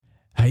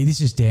Hey,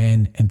 this is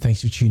Dan, and thanks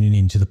for tuning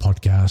in to the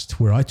podcast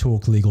where I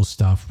talk legal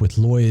stuff with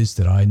lawyers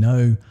that I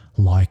know,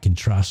 like, and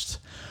trust.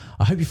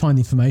 I hope you find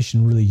the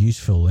information really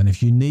useful, and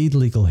if you need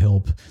legal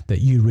help,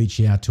 that you reach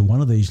out to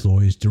one of these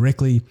lawyers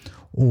directly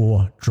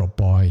or drop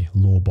by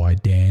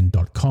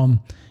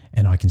lawbydan.com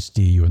and I can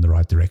steer you in the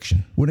right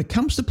direction. When it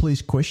comes to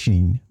police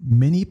questioning,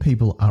 many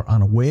people are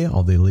unaware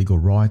of their legal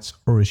rights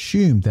or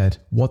assume that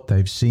what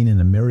they've seen in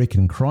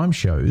American crime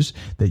shows,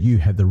 that you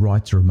have the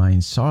right to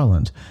remain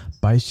silent,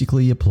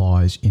 basically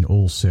applies in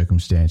all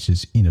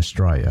circumstances in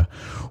Australia.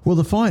 Well,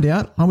 to find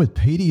out, I'm with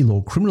PD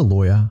Law criminal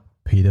lawyer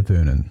Peter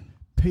Vernon.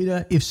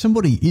 Peter, if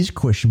somebody is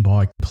questioned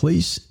by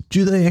police,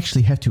 do they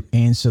actually have to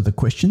answer the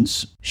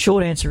questions?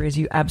 Short answer is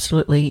you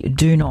absolutely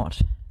do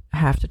not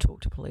have to talk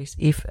to police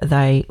if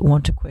they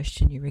want to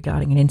question you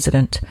regarding an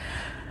incident.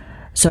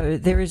 So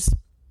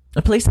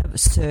the police have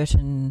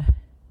certain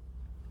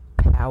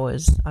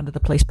powers under the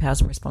Police Powers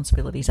and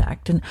Responsibilities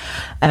Act, and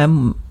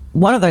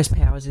one of those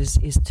powers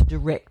is to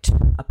direct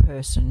a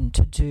person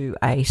to do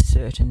a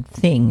certain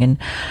thing. And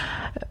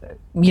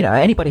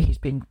anybody who's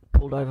been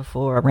pulled over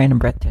for a random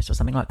breath test or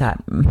something like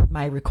that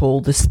may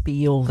recall the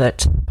spiel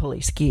that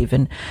police give,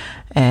 and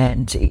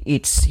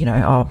it's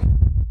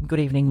good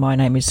evening, my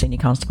name is Senior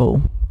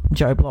Constable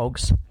Joe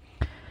Bloggs,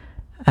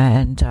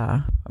 and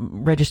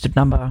registered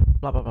number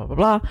blah blah blah blah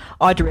blah.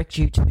 I direct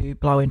you to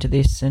blow into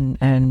this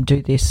and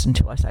do this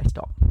until I say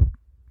stop.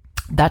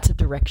 That's a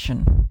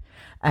direction,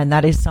 and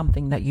that is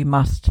something that you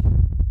must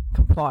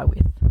comply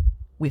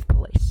with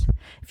police.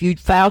 If you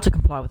fail to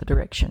comply with the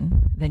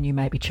direction, then you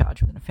may be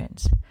charged with an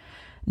offence.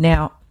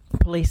 Now,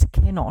 police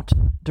cannot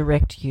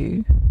direct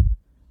you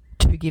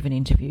to give an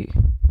interview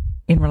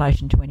in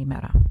relation to any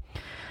matter.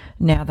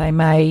 Now, they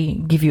may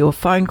give you a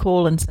phone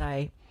call and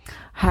say,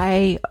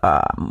 hey,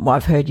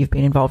 I've heard you've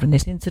been involved in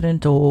this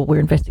incident, or we're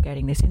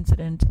investigating this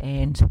incident,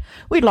 and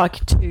we'd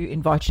like to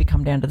invite you to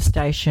come down to the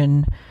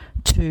station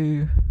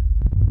to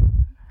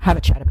have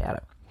a chat about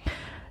it.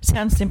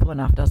 Sounds simple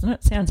enough, doesn't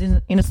it? Sounds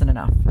innocent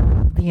enough.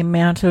 The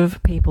amount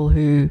of people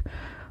who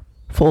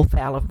fall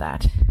foul of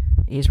that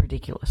is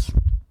ridiculous,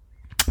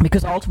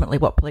 because ultimately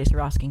what police are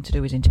asking to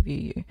do is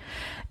interview you,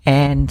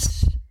 and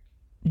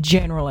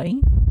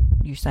generally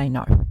you say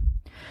no.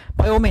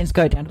 By all means,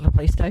 go down to the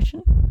police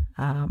station,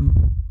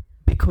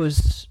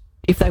 because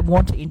if they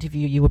want to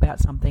interview you about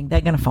something,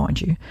 they're going to find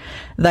you.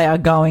 They are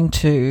going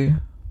to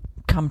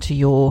come to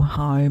your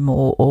home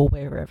or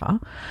wherever,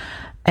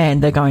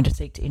 and they're going to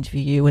seek to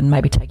interview you and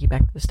maybe take you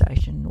back to the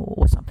station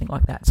or something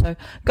like that. So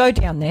go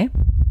down there.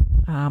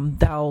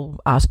 They'll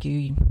ask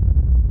you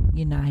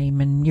your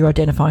name and your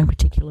identifying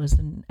particulars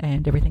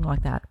and everything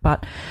like that.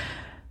 But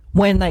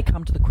when they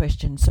come to the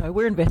question, so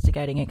we're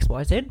investigating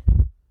XYZ,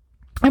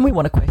 and we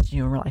want to question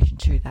you in relation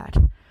to that,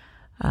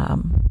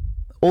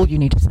 all you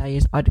need to say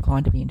is, I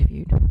decline to be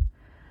interviewed.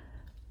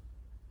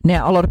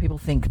 Now, a lot of people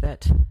think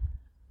that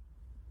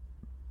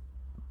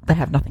they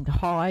have nothing to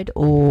hide,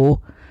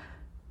 or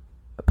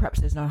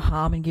perhaps there's no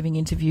harm in giving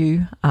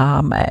interview.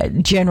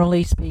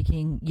 Generally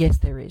speaking, yes,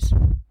 there is.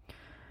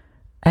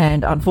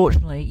 And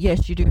unfortunately,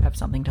 yes, you do have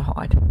something to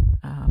hide,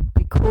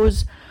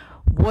 because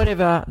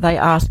whatever they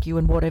ask you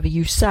and whatever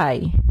you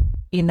say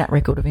in that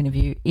record of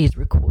interview is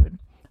recorded,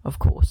 of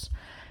course,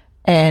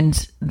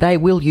 and they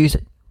will use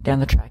it down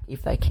the track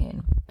if they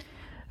can.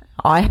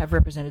 I have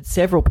represented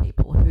several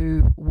people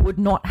who would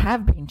not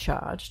have been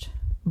charged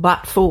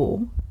but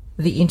for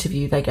the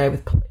interview they gave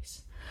with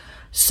police.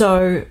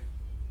 So,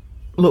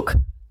 look,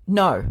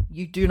 no,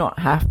 you do not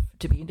have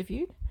to be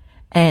interviewed,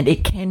 and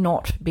it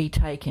cannot be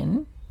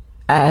taken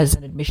as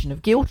an admission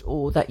of guilt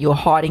or that you're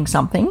hiding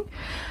something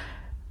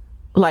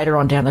later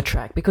on down the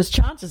track, because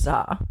chances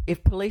are,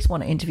 if police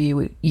want to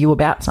interview you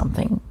about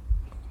something,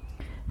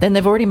 then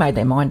they've already made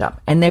their mind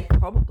up, and they're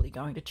probably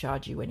going to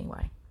charge you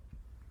anyway.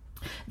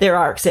 There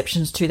are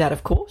exceptions to that,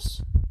 of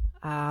course.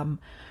 On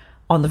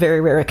the very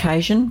rare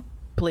occasion,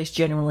 police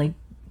genuinely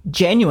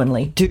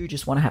do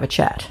just want to have a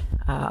chat.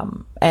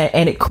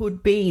 And it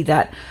could be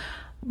that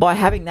by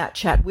having that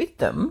chat with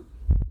them,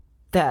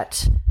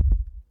 that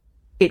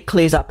it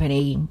clears up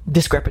any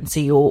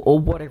discrepancy or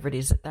whatever it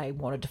is that they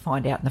wanted to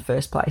find out in the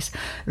first place.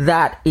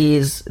 That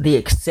is the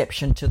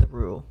exception to the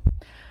rule.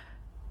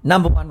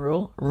 Number one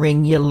rule,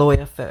 ring your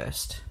lawyer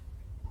first.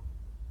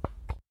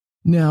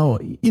 Now,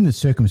 in the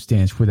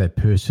circumstance where that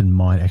person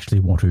might actually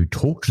want to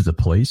talk to the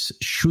police,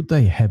 should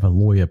they have a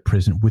lawyer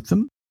present with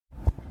them?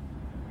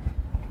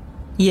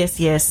 Yes,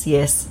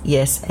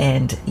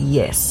 and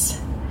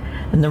yes.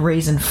 And the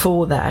reason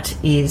for that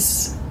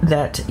is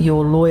that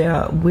your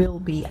lawyer will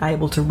be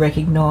able to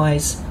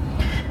recognise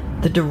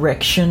the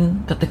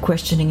direction that the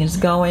questioning is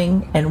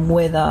going, and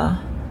whether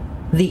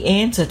the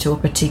answer to a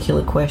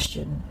particular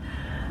question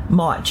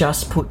might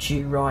just put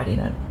you right in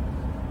it.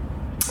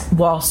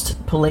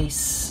 Whilst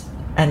police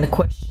and the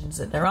questions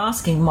that they're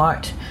asking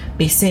might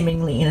be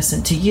seemingly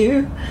innocent to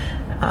you,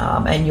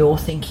 and you're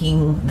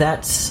thinking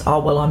that, oh,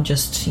 well, I'm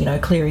just,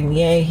 clearing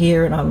the air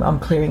here and I'm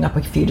clearing up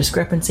a few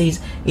discrepancies.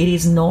 It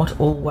is not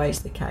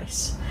always the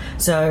case.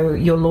 So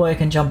your lawyer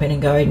can jump in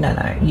and go,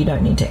 no, you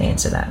don't need to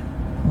answer that.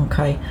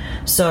 Okay,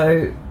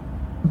 so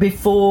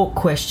before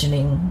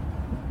questioning,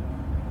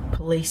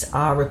 police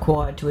are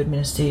required to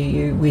administer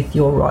you with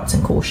your rights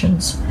and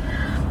cautions.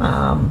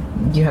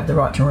 You have the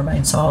right to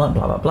remain silent,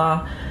 blah, blah,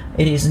 blah.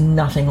 It is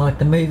nothing like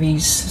the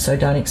movies, so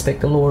don't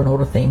expect the Law and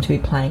Order theme to be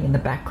playing in the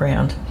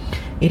background.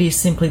 It is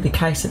simply the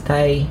case that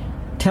they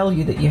tell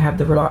you that you have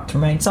the right to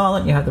remain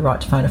silent, you have the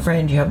right to phone a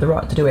friend, you have the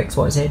right to do X,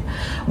 Y, Z.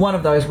 One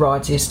of those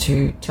rights is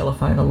to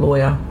telephone a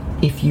lawyer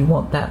if you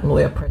want that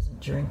lawyer present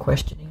during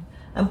questioning.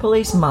 And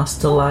police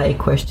must delay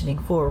questioning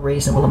for a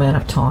reasonable amount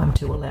of time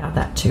to allow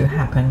that to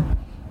happen.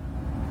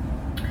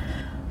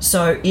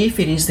 So if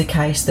it is the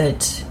case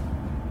that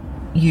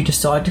you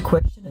decide to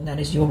question and that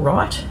is your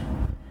right,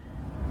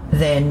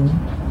 then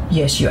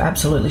yes, you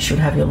absolutely should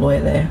have your lawyer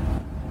there.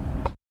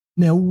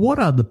 Now, what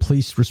are the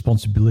police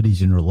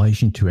responsibilities in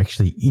relation to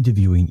actually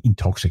interviewing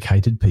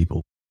intoxicated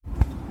people?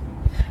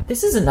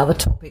 This is another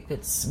topic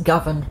that's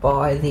governed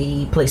by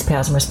the Police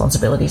Powers and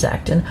Responsibilities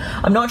Act, and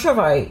I'm not sure if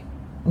I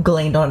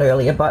gleaned on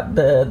earlier, but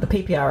the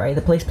PPRA,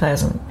 the Police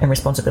Powers and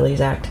Responsibilities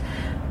Act,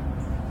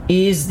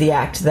 is the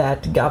act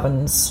that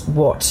governs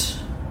what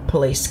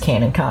police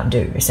can and can't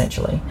do,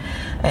 essentially.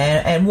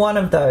 And one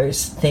of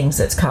those things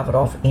that's covered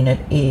off in it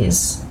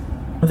is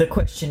the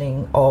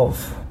questioning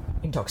of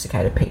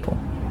intoxicated people.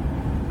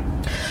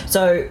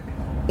 So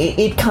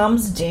it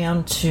comes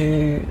down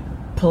to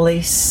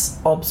police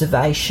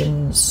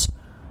observations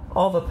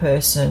of a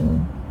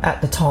person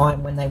at the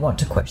time when they want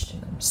to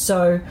question them.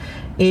 So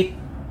it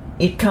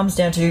comes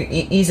down to,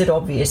 is it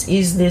obvious?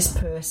 Is this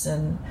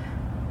person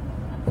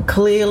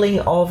clearly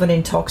of an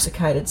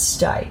intoxicated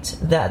state,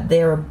 that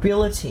their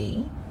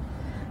ability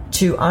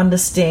to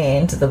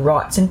understand the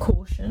rights and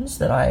cautions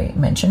that I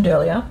mentioned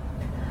earlier,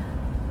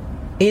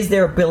 is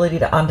their ability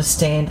to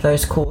understand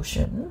those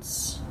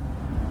cautions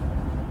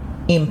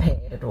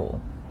impaired at all?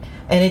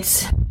 And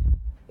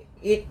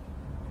it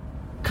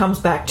comes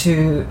back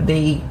to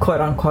the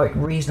quote-unquote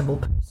reasonable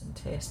person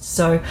test.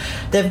 So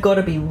they've got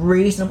to be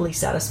reasonably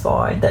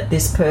satisfied that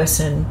this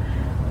person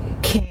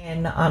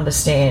can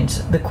understand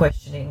the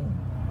questioning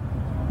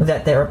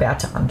that they're about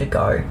to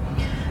undergo.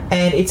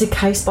 And it's a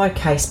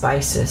case-by-case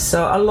basis.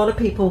 So a lot of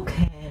people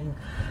can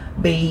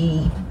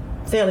be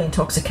fairly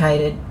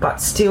intoxicated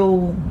but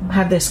still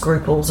have their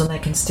scruples and they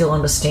can still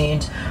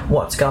understand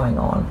what's going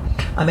on.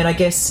 I mean, I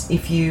guess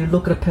if you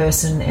look at a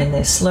person and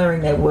they're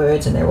slurring their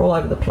words and they're all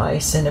over the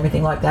place and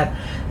everything like that,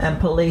 and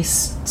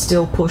police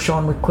still push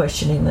on with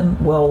questioning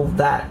them, well,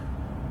 that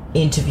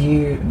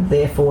interview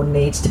therefore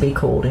needs to be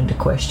called into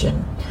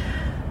question.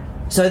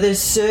 So there's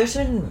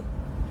certain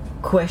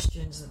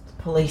questions that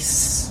the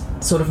police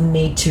sort of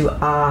need to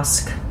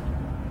ask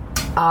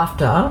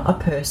after a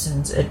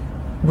person's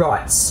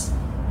rights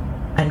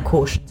and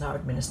cautions are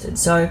administered.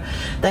 So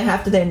they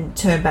have to then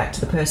turn back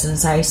to the person and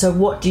say, so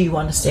what do you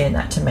understand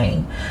that to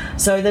mean?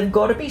 So they've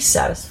got to be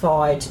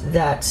satisfied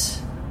that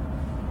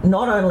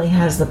not only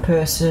has the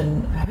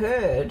person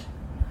heard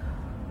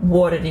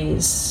what it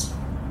is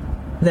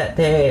that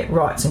their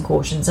rights and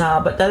cautions are,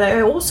 but that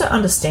they also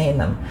understand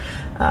them.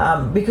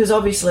 Because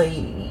obviously,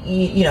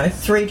 you know,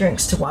 3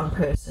 drinks to one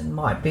person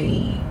might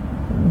be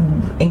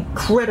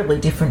incredibly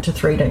different to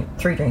three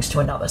drinks to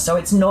another. So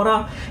it's not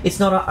a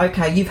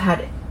okay, you've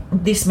had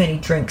this many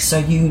drinks, so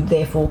you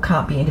therefore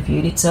can't be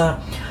interviewed. It's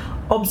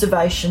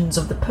observations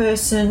of the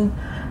person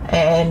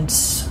and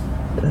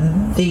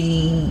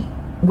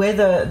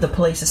whether the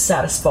police are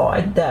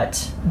satisfied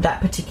that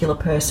that particular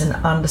person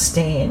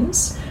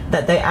understands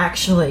that they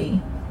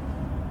actually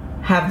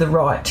have the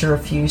right to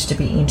refuse to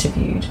be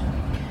interviewed.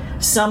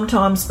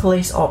 Sometimes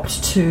police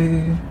opt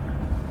to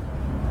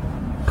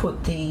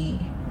put the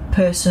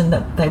person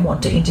that they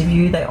want to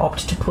interview, they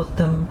opt to put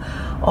them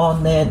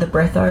on the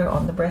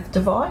breath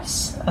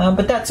device,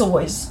 but that's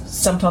always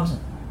sometimes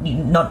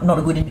not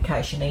a good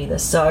indication either.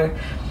 So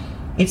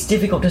it's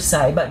difficult to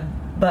say,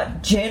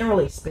 but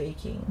generally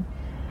speaking,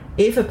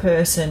 if a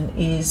person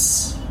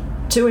is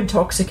too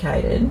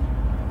intoxicated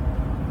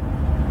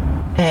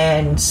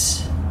and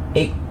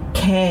it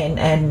can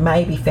and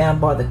may be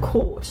found by the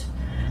court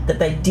that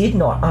they did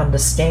not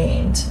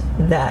understand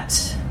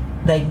that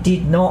they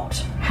did not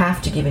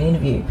have to give an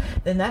interview,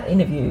 then that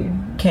interview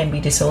can be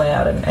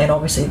disallowed, and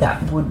obviously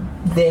that would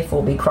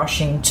therefore be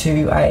crushing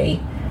to a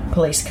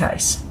police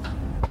case.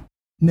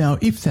 Now,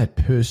 if that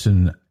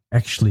person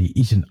actually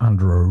isn't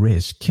under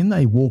arrest, can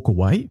they walk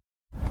away?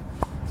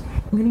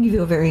 I'm going to give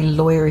you a very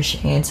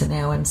lawyerish answer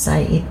now and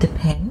say it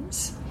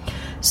depends.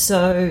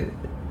 So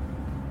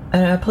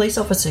a police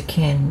officer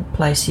can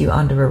place you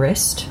under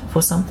arrest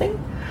for something,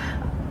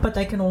 but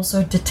they can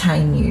also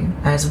detain you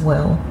as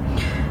well.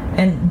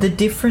 And the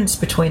difference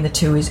between the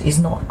two is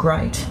not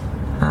great.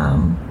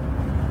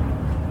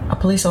 A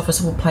police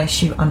officer will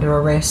place you under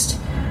arrest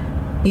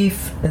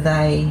if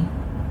they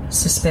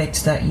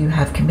suspect that you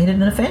have committed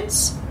an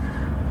offence,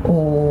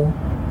 or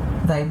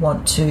they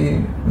want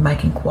to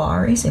make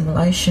inquiries in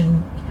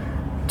relation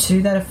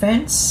to that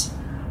offence,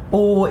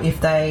 or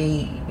if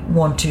they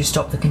want to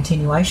stop the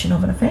continuation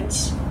of an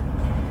offence.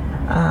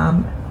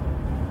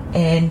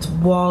 And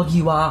while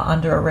you are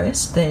under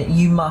arrest,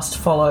 you must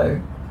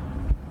follow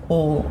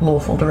all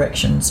lawful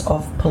directions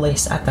of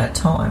police at that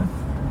time.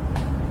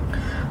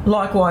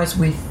 Likewise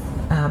with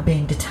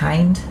being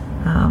detained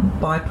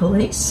by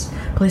police.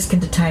 Police can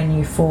detain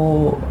you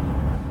for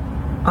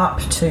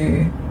up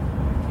to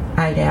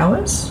 8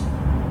 hours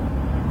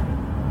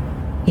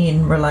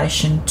in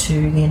relation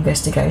to the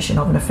investigation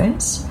of an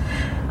offence.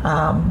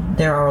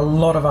 There are a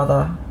lot of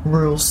other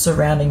rules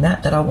surrounding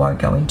that I won't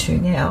go into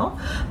now,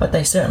 but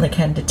they certainly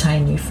can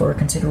detain you for a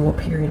considerable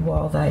period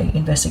while they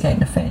investigate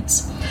an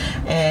offence.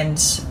 And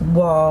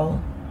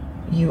while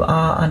you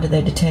are under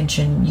their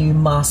detention, you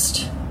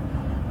must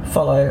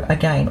follow,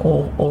 again,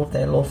 all of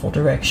their lawful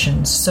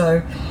directions.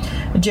 So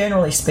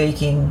generally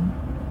speaking,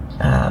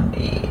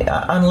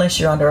 unless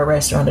you're under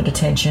arrest or under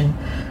detention,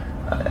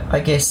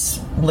 I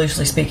guess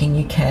loosely speaking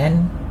you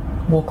can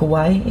walk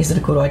away. Is it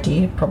a good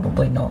idea?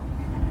 Probably not.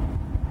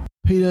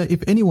 Peter,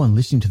 if anyone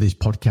listening to this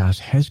podcast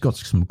has got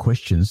some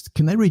questions,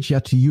 can they reach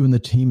out to you and the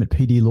team at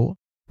PD Law?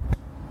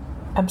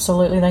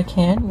 Absolutely they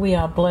can. We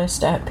are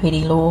blessed at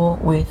PD Law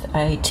with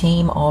a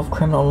team of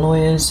criminal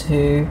lawyers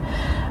who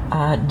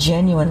are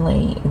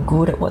genuinely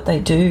good at what they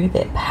do.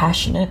 They're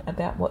passionate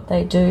about what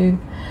they do.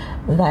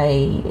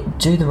 They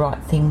do the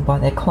right thing by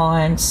their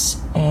clients,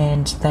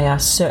 and they are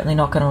certainly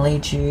not going to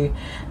lead you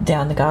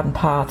down the garden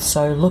path.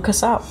 So look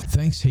us up.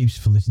 Thanks heaps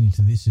for listening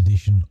to this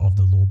edition of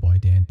the Law by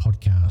Dan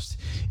podcast.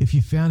 If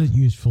you found it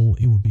useful,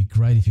 it would be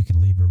great if you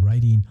can leave a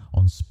rating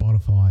on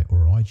Spotify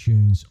or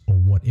iTunes or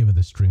whatever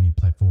the streaming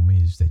platform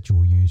is that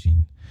you're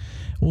using.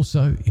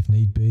 Also, if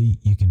need be,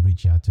 you can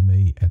reach out to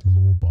me at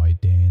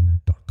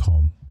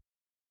lawbydan.com.